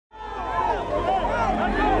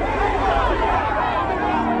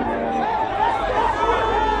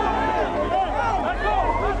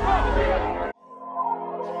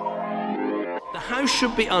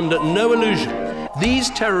should be under no illusion. These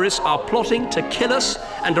terrorists are plotting to kill us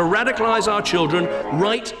and to radicalize our children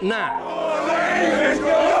right now.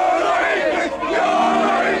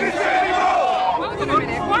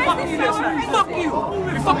 Fuck you!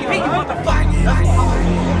 We fucking hate you, motherfucker!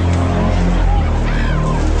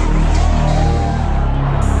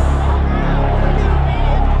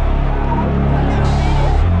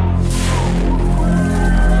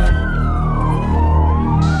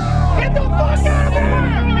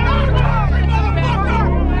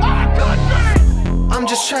 I'm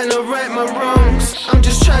just trying to right my wrongs. I'm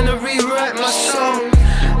just trying to rewrite my song.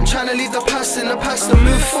 I'm trying to leave the past in the past and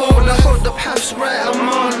move forward. I hope the path's right I'm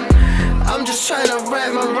on. I'm just trying to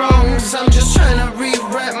right my wrongs. I'm just trying to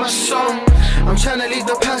rewrite my song. I'm trying to leave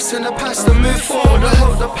the past in the past and move forward. I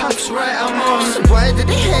hope the path's right I'm on. So why did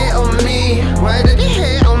they hate on me? Why did they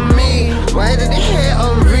hate on me? Why did they hate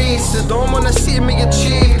on REECE? They don't wanna see me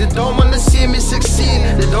achieve. They don't wanna see me succeed.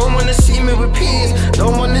 They don't wanna see me with peace.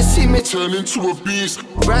 Don't wanna see me turn into a beast.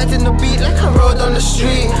 Riding the beat like I rode on the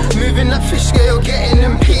street. Moving that fish scale, getting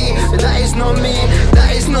in P. But that is not me,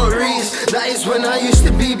 that is not REECE. That is when I used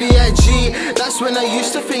to be B.I.G. That's when I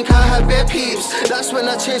used to think I had bare peeps. That's when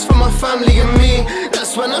I changed for my family and me.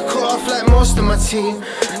 That's when I cut off like most of my team.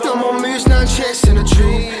 No more moves, now I'm chasing a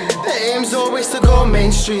dream. The aim's always to go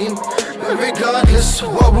mainstream. Regardless,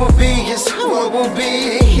 what will be is what will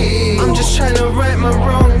be. I'm just trying to right my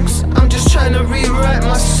wrongs. I'm just trying to rewrite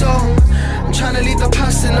my song. I'm trying to leave the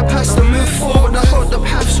past in the past and move forward. I hope the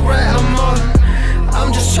path's right I'm on.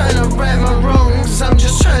 I'm just trying to right my wrongs. I'm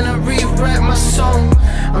just trying to rewrite my song.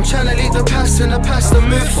 I'm trying to leave the past in the past and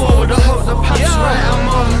move forward. I hope the path's right I'm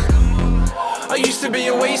on. I used to be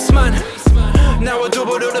a waste man, now I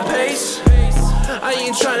doubled up the pace. I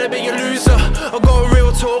ain't trying to be a loser, I got a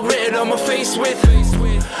real talk written on my face with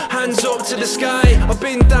hands up to the sky. I've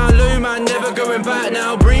been down low man, never going back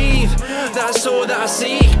now, breathe. That's all that I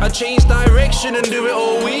see, I change direction and do it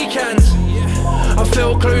all weekend. I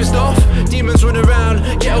felt closed off, demons run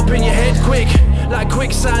around, get up in your head quick. Like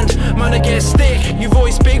quicksand, man I get stick. You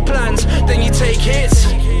voice big plans, then you take hits.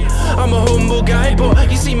 I'm a humble guy, but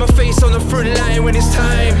you see my face on the front line when it's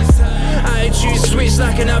time. Attitude switch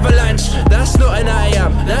like an avalanche. That's not an I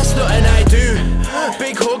am, that's not an I do.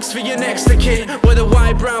 Big hugs for your next of kin, whether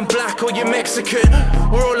white, brown, black or you're Mexican.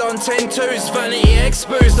 We're all on 10 toes, vanity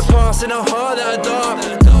exposed. The past in our heart that are dark.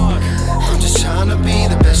 I'm just trying to be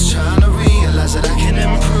the best, trying to realize that I can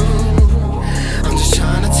improve. I'm just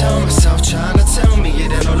trying to tell myself, trying to tell me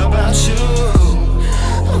it ain't all about you.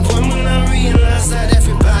 But when I realize that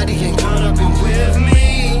everybody ain't gonna be with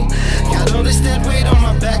me, got all this dead weight on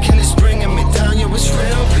my back and it's bringing me down, yo, it's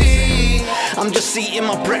real P. I'm just eating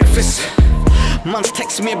my breakfast. Man's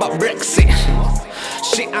texting me about Brexit.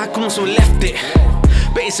 Shit, I come so left it.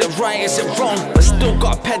 But is it right, is it wrong? But still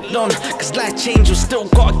gotta pedal on, cause life change, you still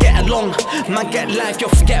gotta get along. Man get life, you'll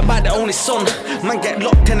forget about the only son. Man get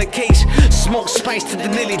locked in a cage, smoke spice till they're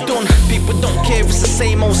nearly done. People don't care if it's the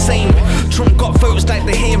same old same. Trump got votes like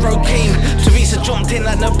the hero came. Teresa jumped in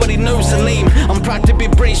like nobody knows the name. I'm proud to be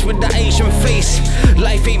braced with that Asian face.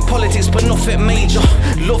 Life ain't politics but nothing major.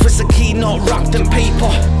 Love is a key, not wrapped in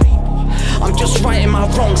paper. I'm just righting my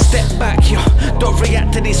wrong, step back, yo. Don't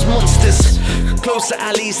react to these monsters. Close the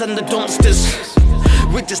alleys and the dumpsters.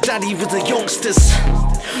 With this daddy with the youngsters.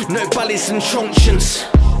 No valleys and truncheons.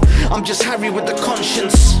 I'm just Harry with the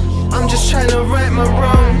conscience. I'm just trying to right my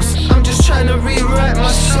wrongs. I'm just trying to rewrite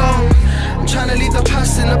my song. I'm trying to leave the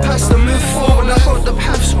past in the past and move forward. I hope the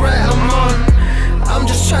path's right I'm on. I'm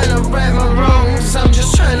just trying to right my wrongs. I'm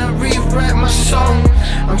just trying to rewrite my song.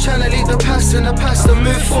 I'm trying to leave the past in the past and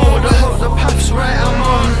move forward. I hope